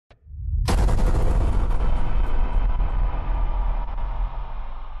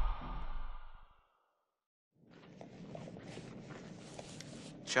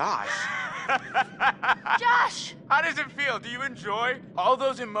Josh. Josh! How does it feel? Do you enjoy all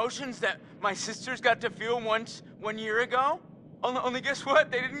those emotions that my sisters got to feel once 1 year ago? Only guess what?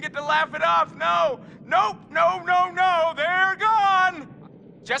 They didn't get to laugh it off. No! Nope! No, no, no! They're gone!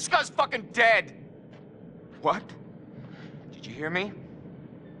 Jessica's fucking dead. What? Did you hear me?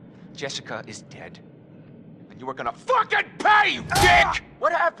 Jessica is dead. And you were gonna fucking pay, you dick!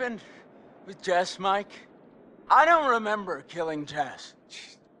 What happened with Jess, Mike? I don't remember killing Jess.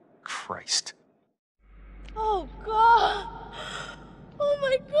 Christ. Oh, God! Oh,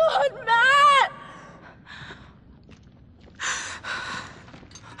 my God, Matt!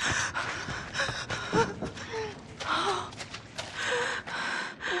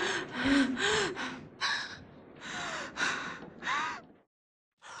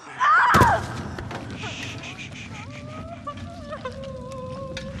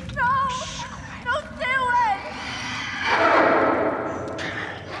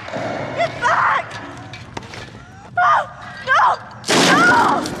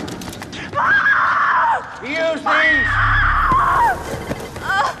 Use these!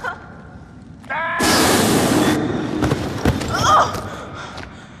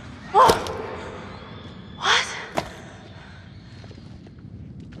 What?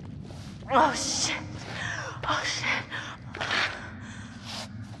 Oh, shit. Oh, shit.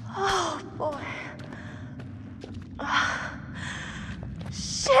 Oh, boy.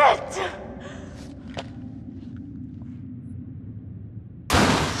 Shit!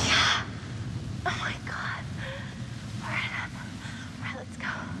 Yeah. Oh, my God. All right, let's go.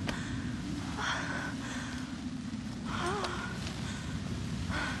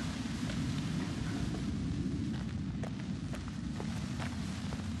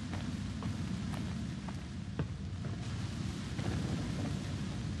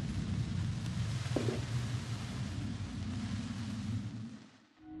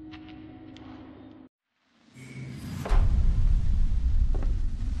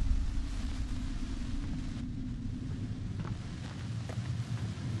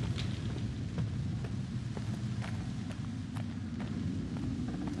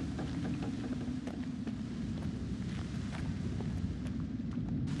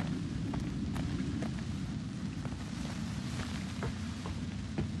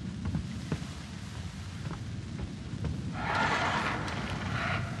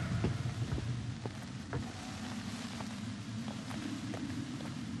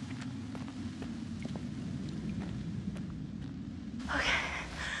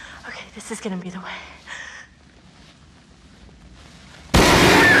 Okay, this is gonna be the way.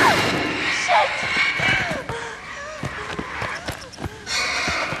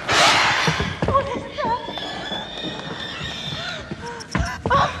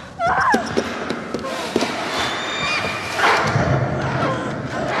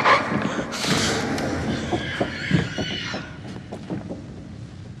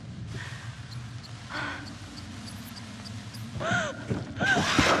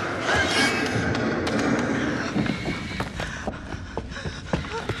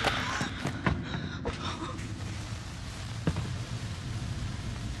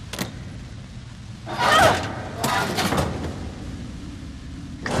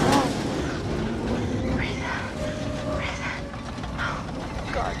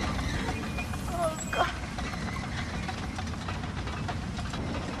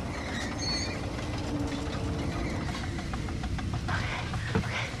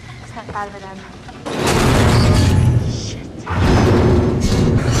 Snap out of it then.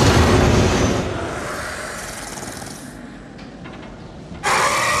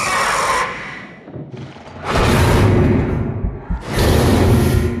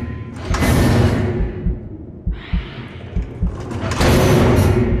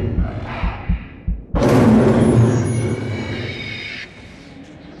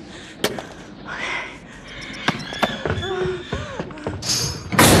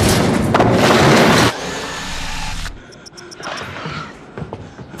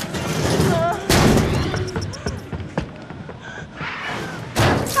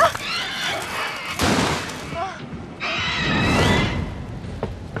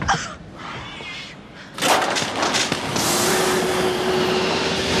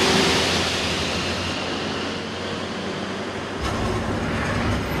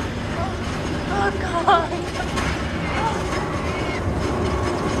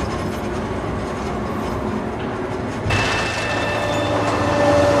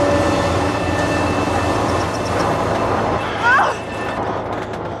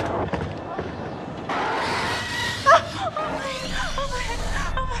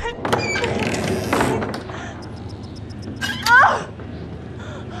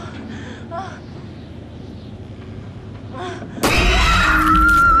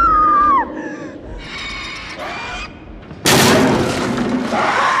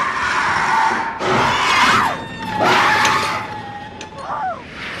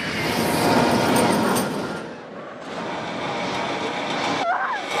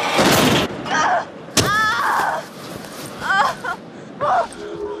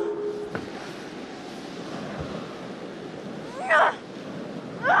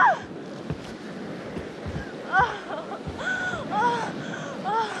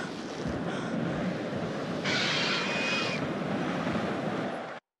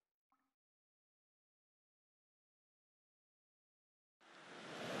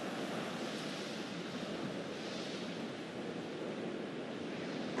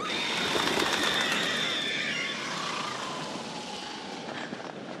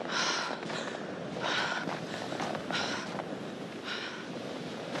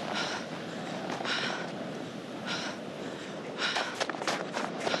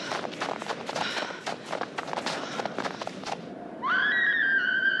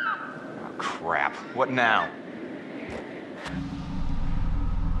 What now?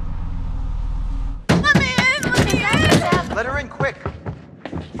 Let me in! Let me in! Let her in, quick.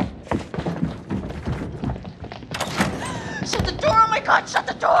 Shut the door! Oh my God! Shut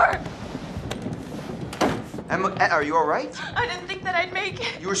the door! Emma, are you all right? I didn't think that I'd make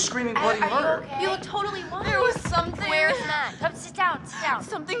it. You were screaming bloody Are you murder. okay? You look totally fine. There was something. Where's Matt? Come sit down, sit down.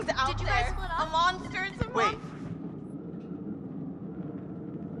 Something's out Did you there. guys split up? A monster. It's a Wait. monster.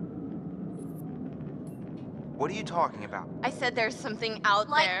 What are you talking about? I said there's something out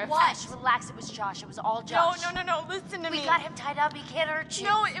Like there. what? Relax, it was Josh. It was all No, Josh. no. Listen to me. We got him tied up. He can't hurt you.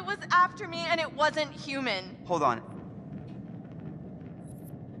 No, it was after me, and it wasn't human. Hold on.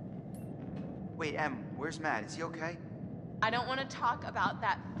 Wait, Em, where's Matt? Is he okay? I don't want to talk about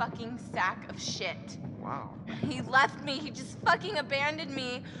that fucking sack of shit. Wow. He left me. He just fucking abandoned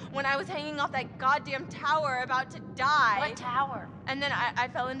me when I was hanging off that goddamn tower about to die. What tower? And then I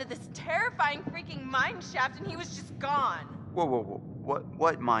fell into this terrifying freaking mine shaft, and he was just gone. Whoa.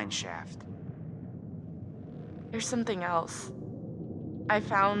 What mine shaft? There's something else. I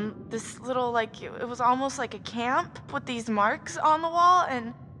found this little, like, it was almost like a camp with these marks on the wall,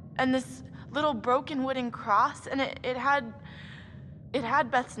 and this little broken wooden cross, and it had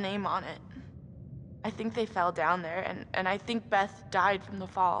Beth's name on it. I think they fell down there, and I think Beth died from the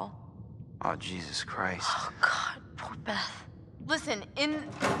fall. Oh, Jesus Christ. Oh God, poor Beth. Listen, in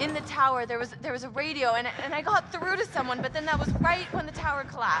the tower there was a radio, and I got through to someone, but then that was right when the tower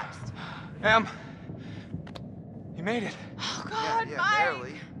collapsed. Em, you made it. Oh God, yeah, Mike.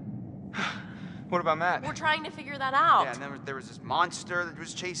 barely. What about Matt? We're trying to figure that out. Yeah, and then there was this monster that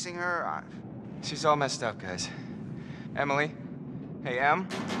was chasing her. She's all messed up, guys. Emily? Hey, Em?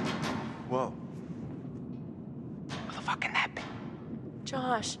 Whoa. Who the fuck can that be?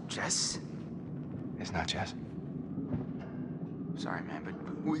 Josh. Jess? It's not Jess. Sorry, man, but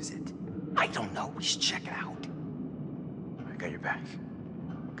who is it? I don't know. We should check it out. I got your back.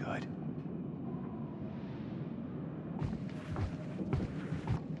 Good.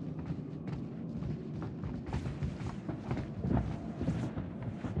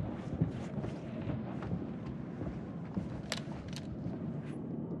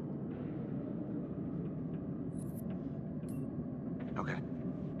 Okay.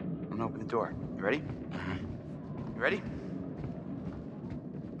 I'm gonna open the door. You ready? Mm-hmm. You ready?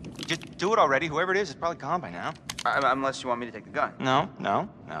 Just do it already. Whoever it is probably gone by now. Unless you want me to take the gun. No.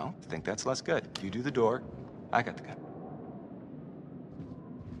 I think that's less good. You do the door. I got the gun.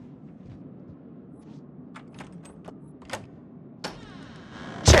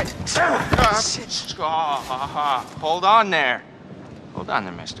 Shit! Shit! Hold on there. Hold on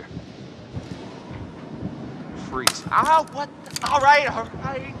there, mister. Freeze. Ow, what? All right.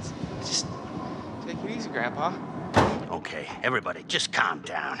 Just take it easy, Grandpa. Okay, everybody, just calm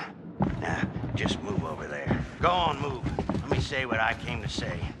down. Now, just move over there. Go on, move. Let me say what I came to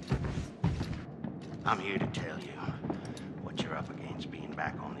say. I'm here to tell you what you're up against being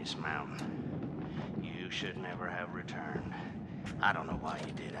back on this mountain. You should never have returned. I don't know why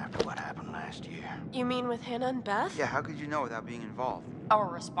you did after what happened last year. You mean with Hannah and Beth? Yeah, how could you know without being involved? Or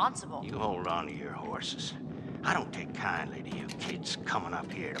responsible. You hold on to your horses. I don't take kindly to you kids coming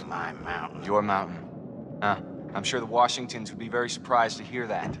up here to my mountain. Your mountain. Huh. I'm sure the Washingtons would be very surprised to hear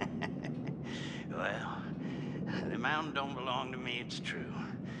that. Well, the mountain don't belong to me, it's true.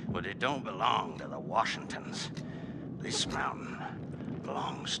 But it don't belong to the Washingtons. This mountain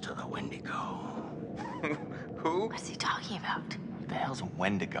belongs to the Wendigo. Who? What's he talking about? What the hell's a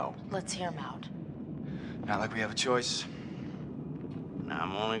Wendigo? Let's hear him out. Not like we have a choice. Now,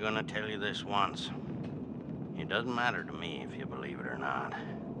 I'm only gonna tell you this once. It doesn't matter to me if you believe it or not.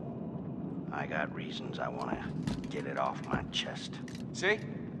 I got reasons I want to get it off my chest. See?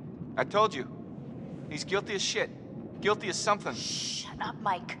 I told you. He's guilty as shit. Guilty as something. Shut up,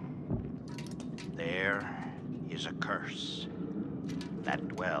 Mike. There is a curse that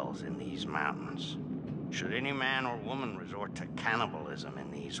dwells in these mountains. Should any man or woman resort to cannibalism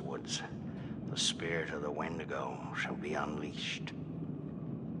in these woods, the spirit of the Wendigo shall be unleashed.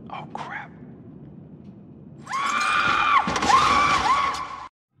 Oh, crap.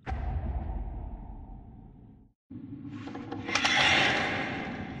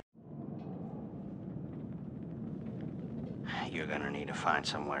 You're gonna need to find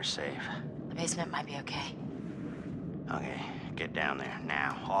somewhere safe. The basement might be okay. Okay, get down there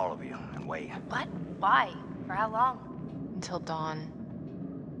now, all of you, and wait. What? Why? For how long? Until dawn.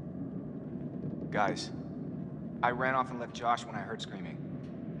 Guys, I ran off and left Josh when I heard screaming.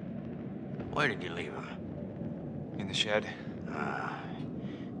 Where did you leave him? In the shed.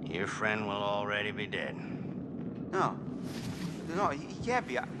 Your friend will already be dead. No. No, he can't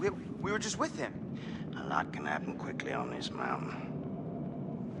be. We were just with him. lot can happen quickly on this mountain.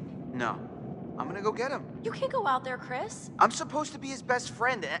 No. I'm gonna go get him. You can't go out there, Chris. I'm supposed to be his best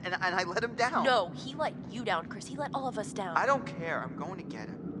friend, and I let him down. No, he let you down, Chris. He let all of us down. I don't care. I'm going to get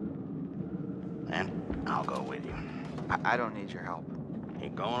him. Then I'll go with you. I don't need your help. You're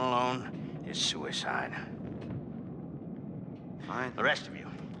going alone is suicide. Fine. The rest of you,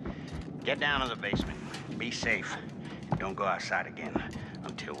 get down to the basement. Be safe. Don't go outside again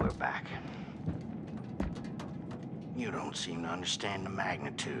until we're back. You don't seem to understand the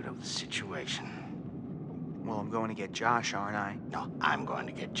magnitude of the situation. Well, I'm going to get Josh, aren't I? No, I'm going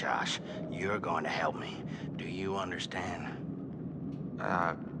to get Josh. You're going to help me. Do you understand?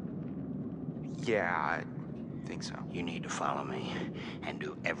 Yeah, I think so. You need to follow me and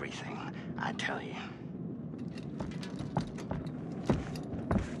do everything I tell you.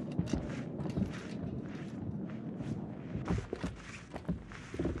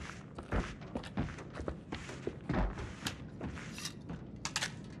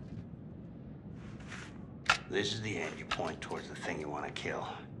 This is the end. You point towards the thing you want to kill.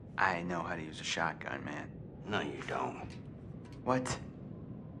 I know how to use a shotgun, man. No, you don't. What?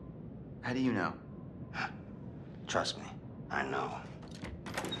 How do you know? Trust me, I know.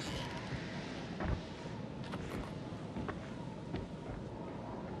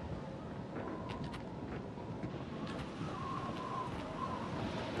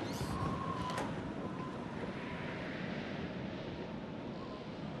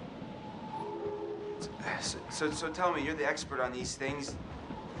 So tell me, you're the expert on these things.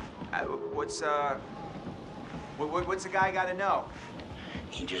 What's the guy got to know?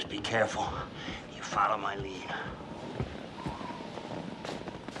 You just be careful. You follow my lead.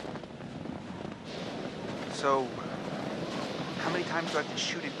 So, how many times do I have to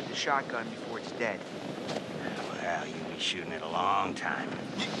shoot it with the shotgun before it's dead? Well, you'll be shooting it a long time.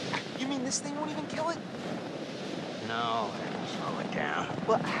 You mean this thing won't even kill it? No, slow it down.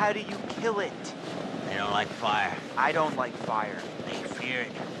 Well, how do you kill it? They don't like fire. I don't like fire. They fear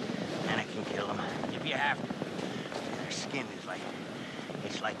it. And it can kill them if you have to. Their skin is like...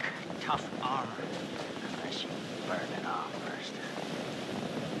 it's like tough armor. Unless you burn it off first.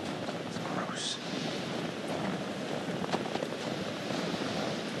 It's gross.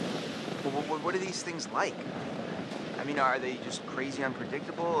 Well, what are these things like? I mean, are they just crazy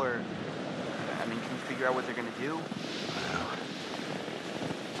unpredictable, or... I mean, can you figure out what they're gonna do? Well,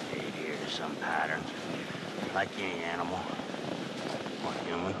 they adhere to some patterns. Like any animal. Or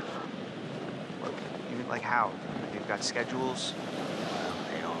human. What, you mean, like how? They've got schedules? Well,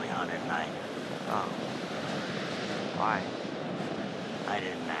 they only hunt at night. Oh. Why? I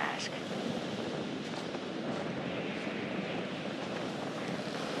didn't ask.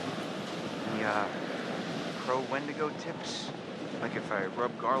 Any, Crow Wendigo tips? Like if I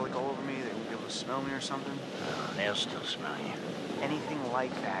rub garlic all over me, they won't be able to smell me or something? They'll still smell you. Anything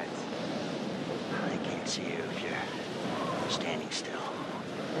like that? They can't see you if you're standing still.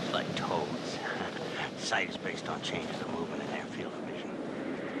 It's like toads. Sight is based on changes of movement in their field of vision.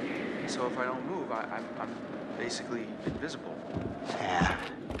 So if I don't move, I'm basically invisible. Yeah.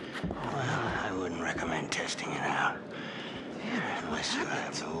 Well, I wouldn't recommend testing it out. Unless you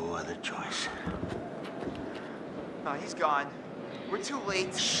have no other choice. No, he's gone. We're too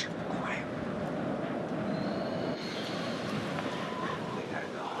late. Shh, quiet. We gotta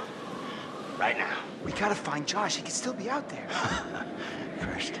go. Right now. We gotta find Josh. He could still be out there.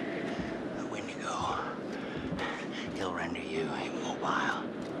 First, the Wendigo. He'll render you immobile.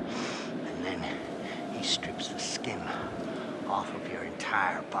 And then he strips the skin off of your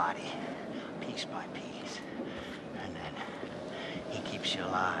entire body, piece by piece. And then he keeps you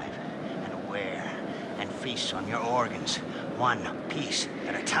alive and aware and feasts on your organs, one piece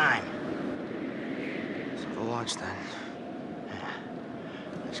at a time. So the launch then. Yeah.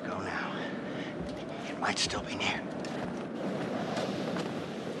 Let's go now. It might still be near.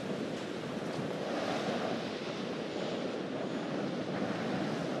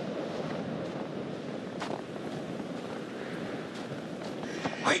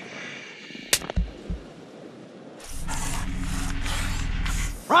 Wait!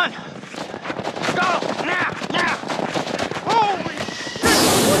 Run! Go! Now! Now! Holy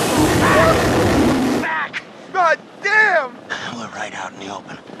Back! God damn! We're right out in the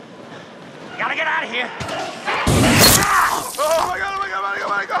open. Gotta get out of here! Oh my god, oh my god, oh my god, oh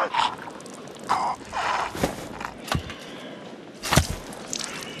my god!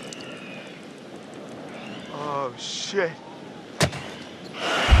 Oh shit.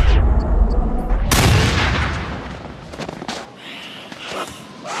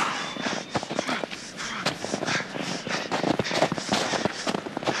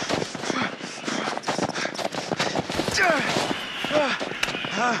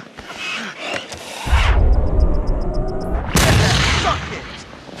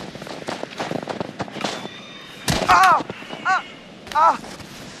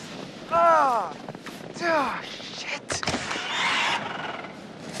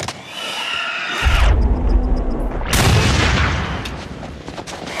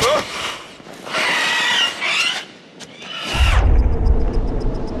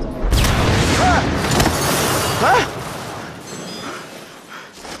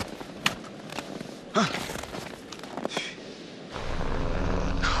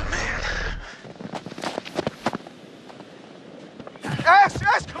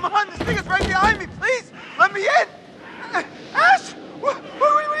 on! This thing is right behind me! Please, let me in! Ash! What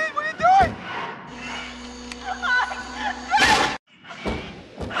are you doing?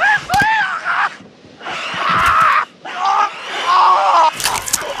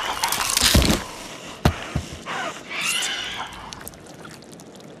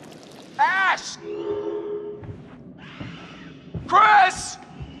 Ash! Chris!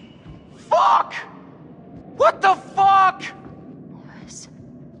 Fuck! What the fuck?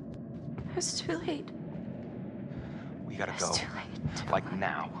 It's too late. We gotta go. It's too late. Like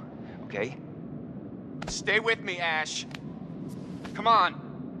now, okay? Stay with me, Ash. Come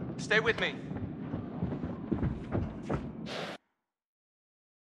on. Stay with me.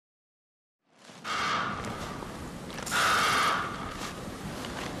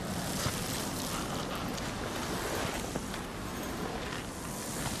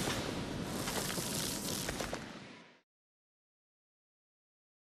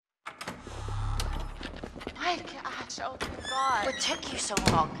 Mike, Ash, oh my God. What took you so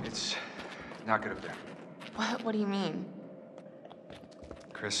long? It's not good up there. What do you mean?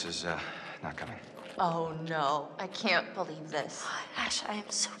 Chris is, not coming. Oh no, I can't believe this. Ash, I am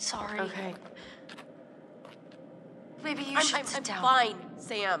so sorry. Okay. Maybe you I'm should sit down. fine,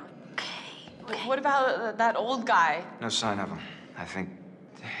 Sam. Okay. What about that old guy? No sign of him. I think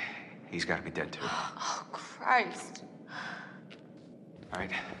he's gotta be dead too. Oh, Christ. All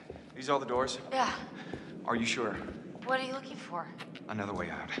right, these all the doors? Yeah. Are you sure? What are you looking for? Another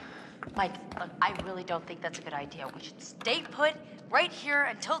way out. Mike, look, I really don't think that's a good idea. We should stay put right here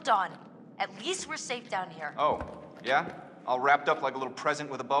until dawn. At least we're safe down here. Oh, yeah? All wrapped up like a little present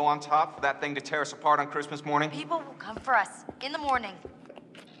with a bow on top for that thing to tear us apart on Christmas morning? People will come for us in the morning.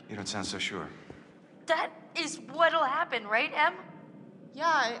 You don't sound so sure. That is what'll happen, right, Em?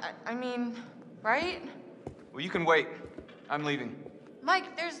 Yeah, I mean, right? Well, you can wait. I'm leaving.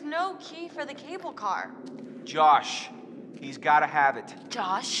 Mike, there's no key for the cable car. Josh, he's gotta have it.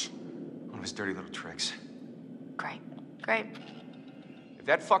 Josh? One of his dirty little tricks. Great. Great. If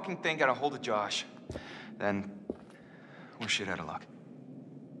that fucking thing got a hold of Josh, then we're shit out of luck.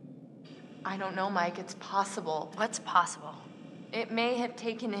 I don't know, Mike. It's possible. What's possible? It may have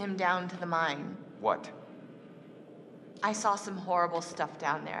taken him down to the mine. What? I saw some horrible stuff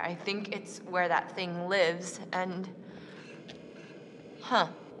down there. I think it's where that thing lives, and... Huh.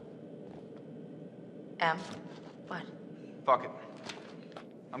 Em? What? Fuck it.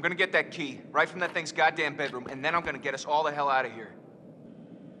 I'm gonna get that key right from that thing's goddamn bedroom, and then I'm gonna get us all the hell out of here.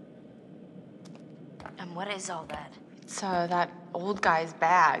 And what is all that? It's, that old guy's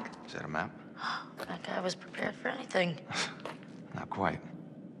bag. Is that a map? That guy was prepared for anything. Not quite.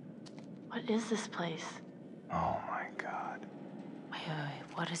 What is this place? Oh my god. Wait.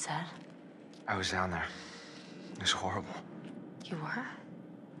 What is that? I was down there. It was horrible. You were?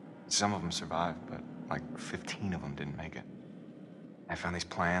 Some of them survived, but like 15 of them didn't make it. I found these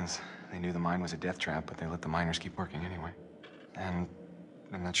plans. They knew the mine was a death trap, but they let the miners keep working anyway. And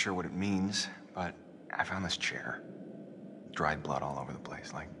I'm not sure what it means, but I found this chair. Dried blood all over the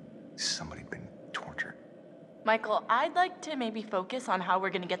place, like somebody'd been tortured. Michael, I'd like to maybe focus on how we're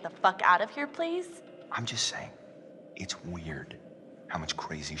gonna get the fuck out of here, please. I'm just saying, it's weird how much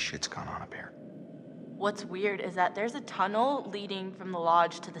crazy shit's gone on up here. What's weird is that there's a tunnel leading from the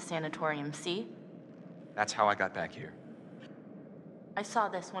lodge to the sanatorium, see? That's how I got back here. I saw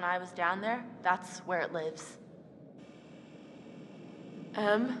this when I was down there. That's where it lives.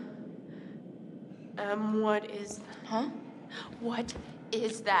 What is... Huh? What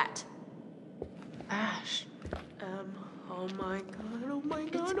is that? Ash. Oh my god, oh my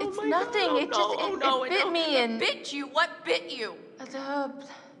god, It's oh my nothing. god. It just bit me and... Bit you? What bit you?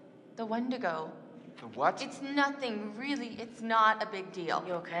 The Wendigo. The what? It's nothing, really. It's not a big deal.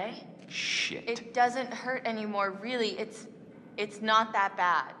 You okay? Shit. It doesn't hurt anymore, really. It's not that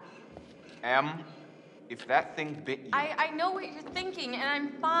bad. Em, if that thing bit you... I know what you're thinking, and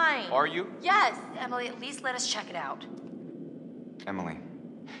I'm fine. Are you? Yes. Emily, at least let us check it out. Emily,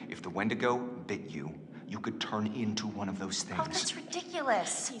 if the Wendigo bit you, you could turn into one of those things. Oh, that's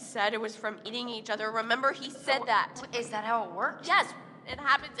ridiculous. He said it was from eating each other. Remember, he said that. Is that how it works? Yes, it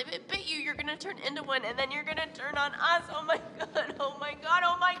happens. If it bit you, you're gonna turn into one, and then you're gonna turn on us. Oh my god, oh my god,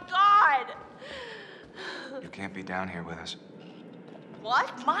 oh my god! You can't be down here with us.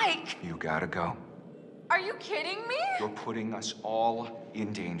 What? Mike! You gotta go. Are you kidding me? You're putting us all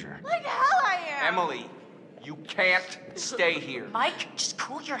in danger. Like hell I am. Emily, you can't stay here. Mike, just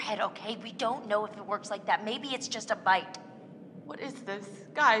cool your head, okay? We don't know if it works like that. Maybe it's just a bite. What is this?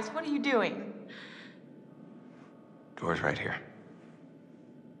 Guys, what are you doing? Door's right here.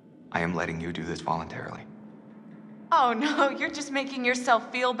 I am letting you do this voluntarily. Oh no, you're just making yourself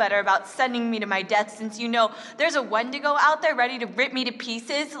feel better about sending me to my death since you know there's a Wendigo out there ready to rip me to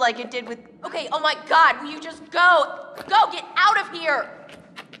pieces like it did with... Okay, oh my God, will you just go? Go, get out of here!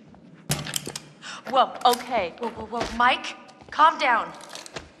 Whoa, okay. Whoa, Mike, calm down.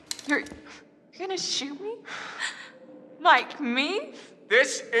 You're gonna shoot me? Mike, me?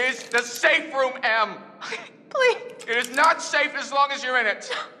 This is the safe room, Em. Please, It is not safe as long as you're in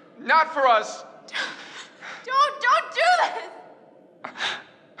it. Not for us. Don't do this!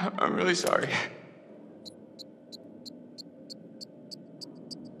 I'm really sorry.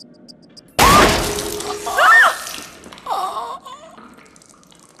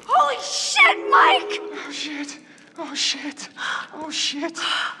 Holy shit, Mike! Oh shit. Oh shit. Oh shit.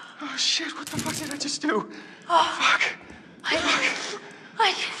 Oh shit. What the fuck did I just do? Fuck.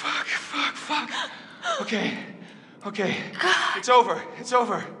 Fuck. Okay. It's over.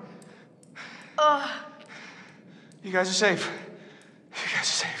 You guys are safe.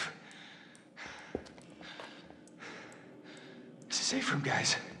 It's a safe room,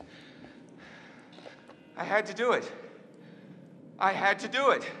 guys. I had to do it.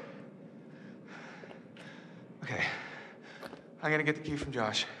 Okay. I'm gonna get the key from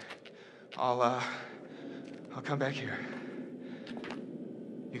Josh. I'll come back here.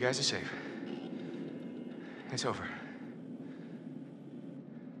 You guys are safe. It's over.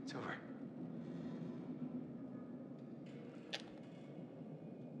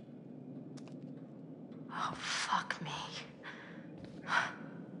 Oh, fuck me.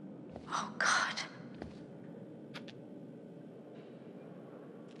 Oh, God.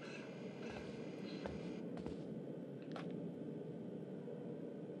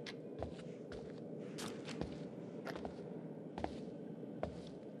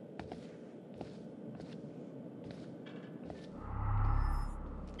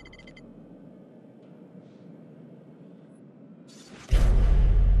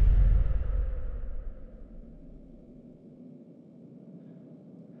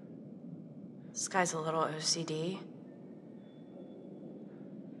 This guy's a little OCD.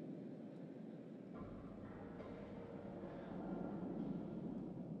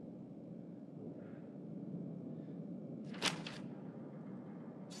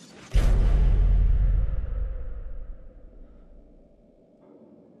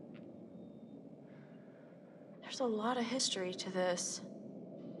 There's a lot of history to this.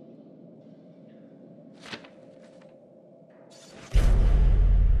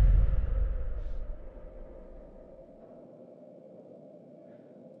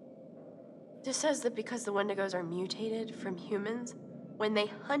 This says that because the Wendigos are mutated from humans, when they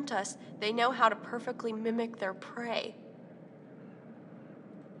hunt us, they know how to perfectly mimic their prey.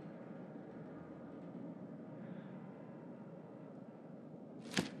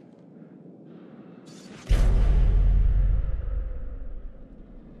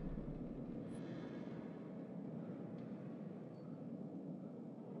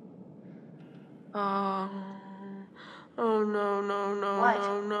 Oh no,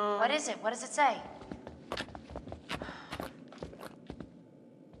 What? no. What is it? What does it say?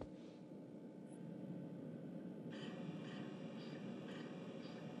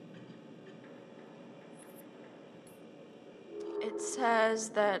 It says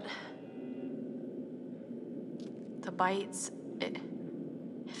that the bites,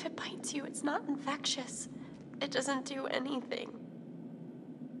 if it bites you, it's not infectious. It doesn't do anything.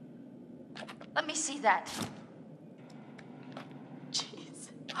 Let me see that. Jeez.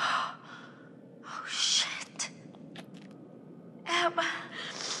 Oh, shit. Em.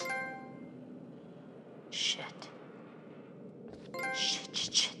 Shit.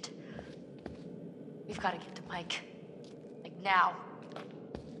 We've got to get to Mike. Like, now.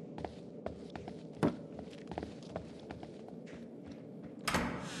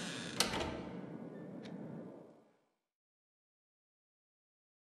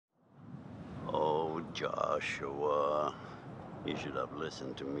 Oh, Joshua, you should have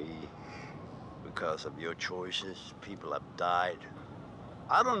listened to me. Because of your choices, people have died.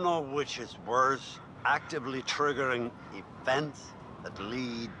 I don't know which is worse, actively triggering events that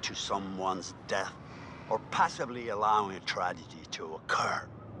lead to someone's death, or passively allowing a tragedy to occur.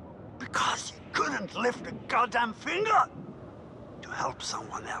 Because you couldn't lift a goddamn finger to help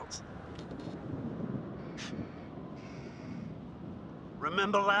someone else.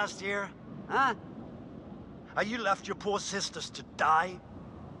 Remember last year? Huh? How you left your poor sisters to die?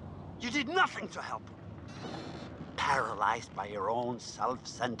 You did nothing to help them. Paralyzed by your own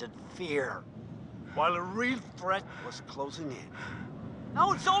self-centered fear, while a real threat was closing in.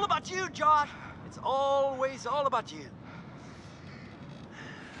 Now it's all about you, Josh. It's always all about you.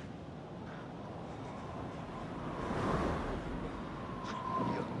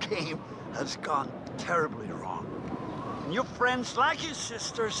 game has gone terribly wrong. And your friends, like your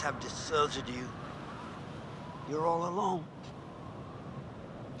sisters, have deserted you. You're all alone.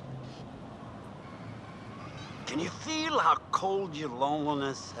 Can you feel how cold your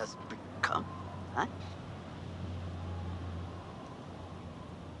loneliness has become, huh?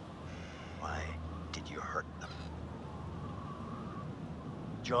 Why did you hurt them?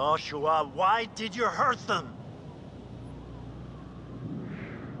 Joshua, why did you hurt them?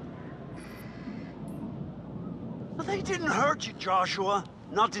 Well, they didn't hurt you, Joshua.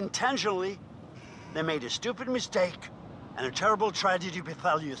 Not intentionally. They made a stupid mistake, and a terrible tragedy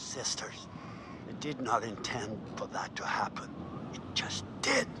befell your sisters. They did not intend for that to happen. It just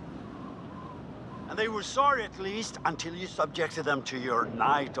did. And they were sorry, at least, until you subjected them to your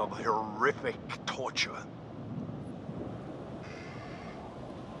night of horrific torture.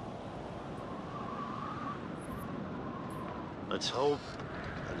 Let's hope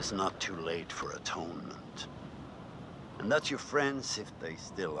that it's not too late for atonement. And that your friends, if they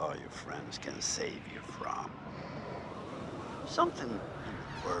still are your friends, can save you from something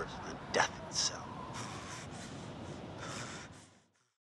worse than death itself.